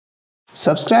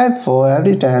Subscribe for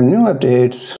every time new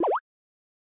updates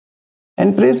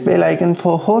and press bell icon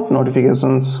for hot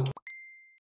notifications.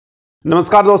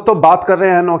 नमस्कार दोस्तों, बात कर रहे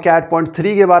हैं Nokia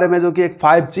 8.3 के बारे में, जो कि एक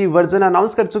 5G वर्जन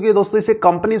अनाउंस कर चुकी है। दोस्तों इसे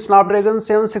कंपनी स्नैपड्रैगन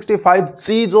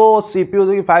 765G जो CPU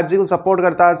जो कि 5G को सपोर्ट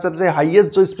करता है, सबसे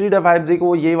हाईएस्ट जो स्पीड है 5G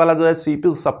को, ये वाला जो है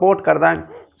CPU सपोर्ट करता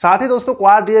है। साथ ही दोस्तों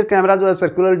क्वाड रियर कैमरा जो है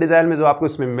सर्कुलर डिजाइन में जो आपको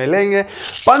इसमें मिलेंगे।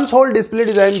 पंच होल डिस्प्ले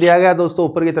डिजाइन दिया गया है दोस्तों,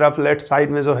 ऊपर की तरफ लेफ्ट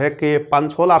साइड में जो है कि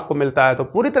पंच होल आपको मिलता है। तो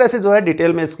पूरी तरह से जो है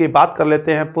डिटेल में इसकी बात कर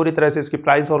लेते हैं, पूरी तरह से इसकी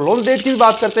प्राइस और लॉन्च डेट की भी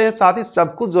बात करते हैं। साथ ही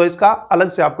सब कुछ जो इसका अलग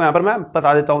से आपको यहाँ पर मैं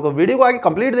बता देता हूँ। तो वीडियो को आगे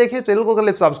कंप्लीट देखिए, चैनल को कर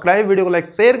ले सब्सक्राइब, वीडियो को लाइक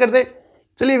शेयर कर दे।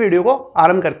 चलिए वीडियो को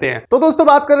आरंभ करते हैं। तो दोस्तों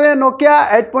बात कर रहे हैं Nokia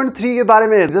 8.3 के बारे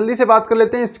में, जल्दी से बात कर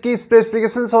लेते हैं इसकी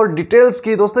स्पेसिफिकेशंस और डिटेल्स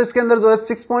की। दोस्तों इसके अंदर जो है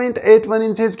 6.81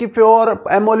 इंचेस की प्योर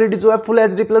एमोलेड जो है फुल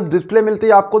एचडी प्लस डिस्प्ले मिलती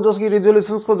है आपको, जो उसकी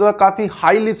रिजोल्यूशंस को जो है काफी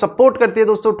हाईली सपोर्ट करती है।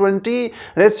 दोस्तों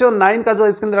 20:9 का जो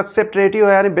इसके अंदर एक्सेप्ट रेटियो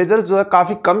है, यानी बेजल जो है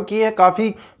काफी कम की है,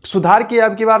 काफी सुधार किया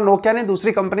अब की बार नोकिया ने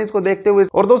दूसरी कंपनीज को देखते हुए।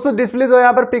 और दोस्तों डिस्प्ले जो है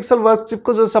यहाँ पर पिक्सेलवर्क्स चिप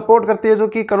को जो सपोर्ट करती है, जो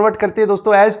कि कन्वर्ट करती है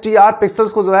दोस्तों HDR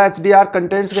पिक्सल्स को जो है HDR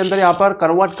कंटेंट्स के अंदर यहाँ पर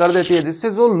कन्वर्ट कर देती है,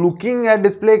 जिससे जो लुकिंग है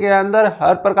डिस्प्ले के अंदर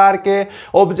हर प्रकार के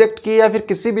ऑब्जेक्ट की या फिर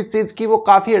किसी भी चीज की, वो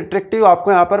काफी अट्रैक्टिव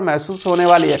आपको यहाँ पर महसूस होने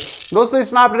वाली है। दोस्तों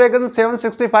स्नैपड्रैगन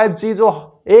 765G जो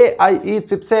AIE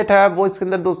चिपसेट है वो इसके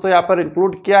अंदर दोस्तों यहाँ पर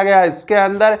इंक्लूड किया गया है इसके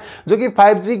अंदर, जो कि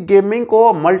 5G गेमिंग को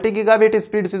मल्टी गीगाबिट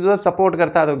स्पीड से जो है सपोर्ट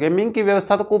करता है। तो गेमिंग की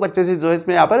व्यवस्था तो खूब अच्छे से जो है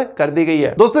इसमें यहाँ पर कर दी गई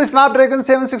है। दोस्तों स्नैपड्रैगन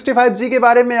 765G के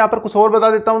बारे में यहाँ पर कुछ और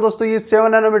बता देता हूँ। दोस्तों ये 7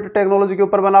 नैनोमीटर टेक्नोलॉजी के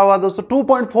ऊपर बना हुआ दोस्तों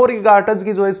 2.4 गीगाहर्ट्ज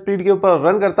की जो है स्पीड के ऊपर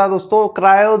रन करता है। दोस्तों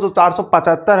क्रायो जो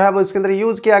 475 है वो इसके अंदर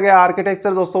यूज किया गया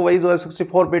आर्किटेक्चर, दोस्तों वही जो है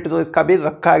 64 बिट जो इसका भी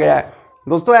रखा गया है।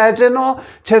 दोस्तों Adreno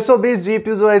 620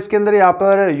 GPU जो है इसके अंदर यहाँ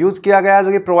पर यूज किया गया है,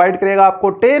 जो कि प्रोवाइड करेगा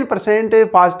आपको 10%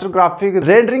 फास्टर ग्राफिक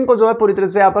रेंडरिंग को जो है पूरी तरह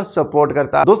से यहाँ पर सपोर्ट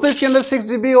करता है। दोस्तों इसके अंदर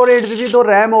 6GB और 8GB दो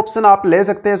रैम ऑप्शन आप ले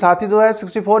सकते हैं, साथ ही जो है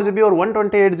 64GB और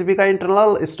 128GB का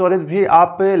इंटरनल स्टोरेज भी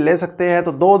आप ले सकते हैं।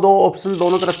 तो दो ऑप्शन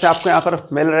दोनों तरफ से आपको यहाँ पर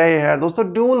मिल रहे हैं।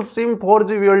 दोस्तों ड्यूल सिम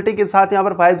 4G VLT के साथ यहाँ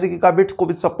पर 5G गीगाबिट को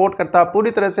भी सपोर्ट करता है।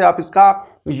 पूरी तरह से आप इसका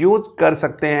यूज कर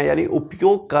सकते हैं, यानी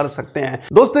उपयोग कर सकते हैं।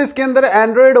 दोस्तों इसके अंदर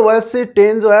एंड्रॉइड OS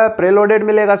 10 जो है प्रीलोडेड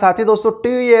मिलेगा। साथ ही दोस्तों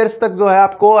 2 ईयर्स तक जो है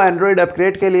आपको एंड्रॉइड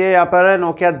अपग्रेड के लिए यहाँ पर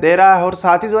नोकिया दे रहा है, और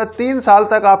साथ ही जो है 3 साल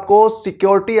तक आपको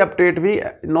सिक्योरिटी अपडेट भी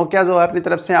नोकिया जो है अपनी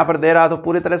तरफ से यहाँ पर दे रहा है। तो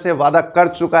पूरी तरह से वादा कर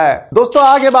चुका है। दोस्तों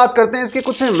आगे बात करते हैं इसके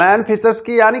कुछ मेन फीचर्स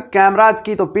की, यानी कैमराज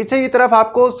की। तो पीछे की तरफ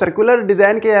आपको सर्कुलर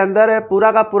डिजाइन के अंदर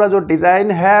पूरा का पूरा जो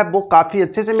डिजाइन है वो काफी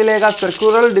अच्छे से मिलेगा।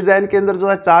 सर्कुलर डिजाइन के अंदर जो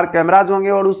है 4 कैमराज होंगे,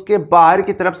 और उसके बाहर की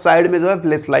तरफ साइड में जो है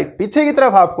फ्लैश लाइट पीछे की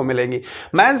तरफ आपको मिलेंगी।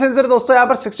 मेन सेंसर दोस्तों यहाँ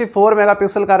पर 64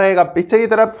 मेगापिक्सल का रहेगा पीछे की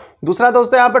तरफ। दूसरा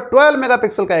दोस्तों यहाँ पर 12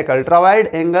 मेगापिक्सल का एक अल्ट्रा वाइड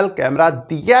एंगल कैमरा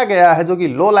दिया गया है, जो कि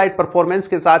लो लाइट परफॉर्मेंस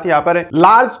के साथ यहाँ पर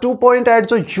लार्ज 2.8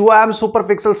 जो UM सुपर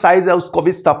पिक्सल साइज है उसको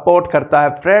भी सपोर्ट करता है।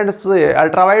 फ्रेंड्स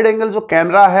अल्ट्रा वाइड एंगल जो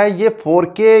कैमरा है ये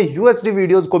 4K UHD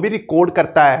वीडियोस को भी रिकॉर्ड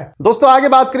करता है। दोस्तों आगे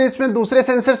बात करें इसमें दूसरे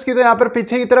सेंसर्स की, तो यहाँ पर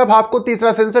पीछे की तरफ आपको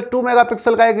तीसरा सेंसर 2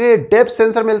 मेगापिक्सल का एक डेप्थ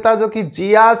सेंसर मिलता है, जो कि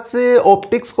ZEISS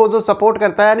ऑप्टिक्स को जो सपोर्ट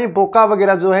करता है, यानी बोका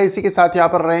वगैरह जो है इसी के साथ यहाँ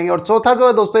पर रहेंगे। और चौथा जो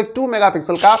है दोस्तों एक 2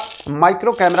 मेगापिक्सल का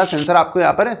माइक्रो कैमरा सेंसर आपको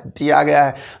यहाँ पर दिया गया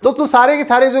है। दोस्तों सारे के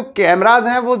सारे जो कैमराज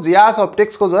हैं वो ZEISS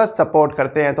ऑप्टिक्स को जो है सपोर्ट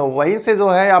करते हैं। तो वहीं से जो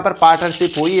है यहाँ पर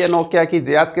पार्टनरशिप हुई है नोकिया की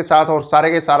ZEISS के साथ, और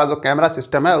सारे के सारा जो कैमरा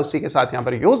सिस्टम है उसी के साथ यहाँ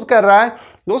पर यूज कर रहा है।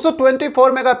 दोस्तों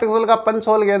 24 मेगापिक्सल का पंच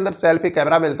होल के अंदर सेल्फी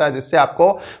कैमरा मिलता है, जिससे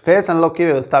आपको फेस अनलॉक की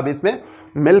व्यवस्था भी इसमें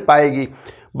मिल पाएगी।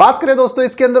 बात करें दोस्तों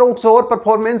इसके अंदर कुछ और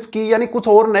परफॉर्मेंस की, यानी कुछ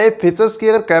और नए फीचर्स की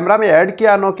अगर कैमरा में ऐड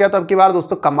किया नोकिया, तो अब की बार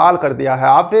दोस्तों कमाल कर दिया है।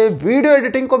 आप वीडियो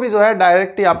एडिटिंग को भी जो है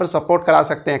डायरेक्ट यहाँ पर सपोर्ट करा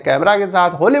सकते हैं कैमरा के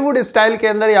साथ। हॉलीवुड स्टाइल के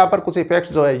अंदर यहाँ पर कुछ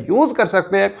इफेक्ट्स जो है यूज कर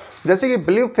सकते हैं, जैसे कि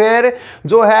ब्लू फेयर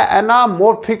जो है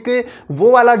एनामोर्फिक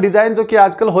वो वाला डिजाइन, जो कि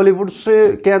आजकल हॉलीवुड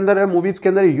के अंदर मूवीज के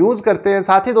अंदर यूज करते हैं।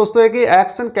 साथ ही दोस्तों एक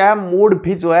एक्शन कैम मोड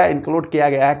भी जो है इंक्लूड किया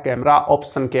गया है कैमरा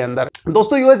ऑप्शन के अंदर।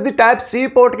 दोस्तों USB Type-C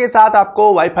पोर्ट के साथ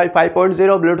आपको वाईफाई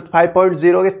 5.0 ब्लूटूथ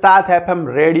 5.0 के साथ FM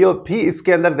रेडियो भी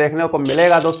इसके अंदर देखने को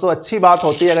मिलेगा। दोस्तों अच्छी बात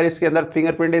होती है अगर इसके अंदर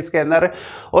फिंगरप्रिंट इसके अंदर,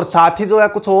 और साथ ही जो है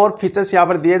कुछ और फीचर्स यहाँ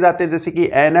पर दिए जाते हैं, जैसे कि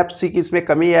NFC की इसमें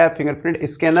कमी है। फिंगरप्रिंट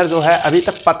स्कैनर जो है अभी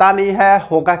तक पता नहीं है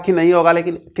होगा कि नहीं होगा,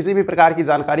 लेकिन किसी भी प्रकार की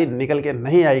जानकारी निकल के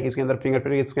नहीं आई कि इसके अंदर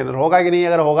फिंगरप्रिंट स्कैनर होगा कि नहीं।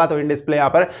 अगर होगा तो इन डिस्प्ले यहाँ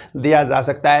पर दिया जा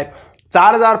सकता है।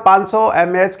 4500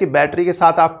 mAh की बैटरी के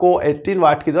साथ आपको 18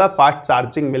 वाट की जो है फास्ट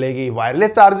चार्जिंग मिलेगी।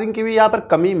 वायरलेस चार्जिंग की भी यहाँ पर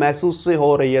कमी महसूस से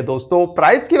हो रही है दोस्तों।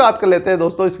 प्राइस की बात कर लेते हैं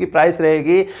दोस्तों, इसकी प्राइस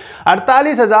रहेगी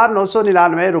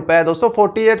 48,999 रुपए दोस्तों,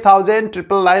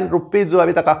 48,999 रुपीज जो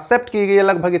अभी तक एक्सेप्ट की गई है,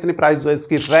 लगभग इतनी प्राइस जो है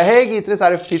इसकी रहेगी। इतने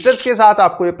सारे फीचर्स के साथ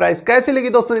आपको ये प्राइस कैसी लगी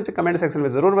दोस्तों, नीचे कमेंट सेक्शन में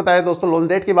जरूर बताएं दोस्तों। लॉन्च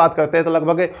डेट की बात करते हैं तो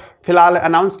लगभग फिलहाल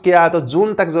अनाउंस किया है तो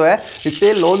जून तक जो है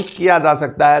इसे लॉन्च किया जा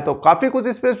सकता है। तो काफी कुछ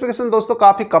स्पेसिफिकेशन दोस्तों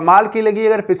काफी कमाल की लगी।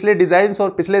 अगर पिछले डिजाइन और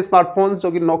पिछले स्मार्टफोन्स जो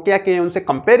कि नोकिया के उनसे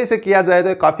कंपेयर इसे किया जाए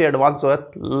तो काफी एडवांस जो है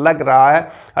लग रहा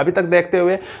है अभी तक देखते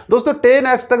हुए दोस्तों।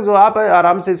 10x तक जो आप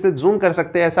आराम से इसमें जूम कर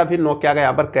सकते हैं, ऐसा भी नोकिया का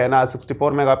यहाँ पर कहना है।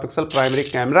 64 मेगापिक्सल प्राइमरी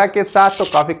कैमरा के साथ तो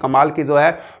काफी कमाल की जो है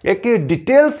एक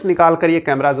डिटेल्स निकाल कर ये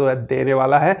कैमरा जो है देने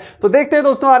वाला है। तो देखते हैं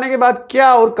दोस्तों आने के बाद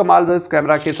क्या और कमाल जो इस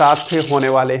कैमरा के साथ होने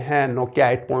वाले हैं। नोकिया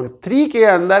 8.3 के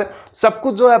अंदर सब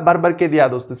कुछ जो है भर भर के दिया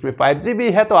दोस्तों, इसमें 5G भी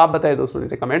है। तो आप बताइए दोस्तों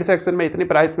नीचे कमेंट सेक्शन में, इतनी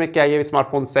प्राइस में क्या ये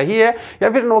स्मार्टफोन सही है या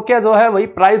फिर नोकिया जो है वही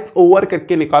प्राइस ओवर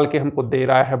करके निकाल के हमको दे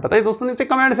रहा है। बताइए दोस्तों नीचे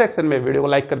कमेंट सेक्शन में। वीडियो को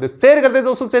लाइक कर दे, शेयर कर दे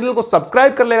दोस्तों, चैनल को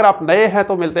सब्सक्राइब कर ले अगर आप नए हैं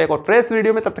तो। मिलते हैं एक और फ्रेश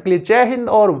वीडियो में, तब तक के लिए जय हिंद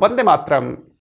और वंदे मातरम।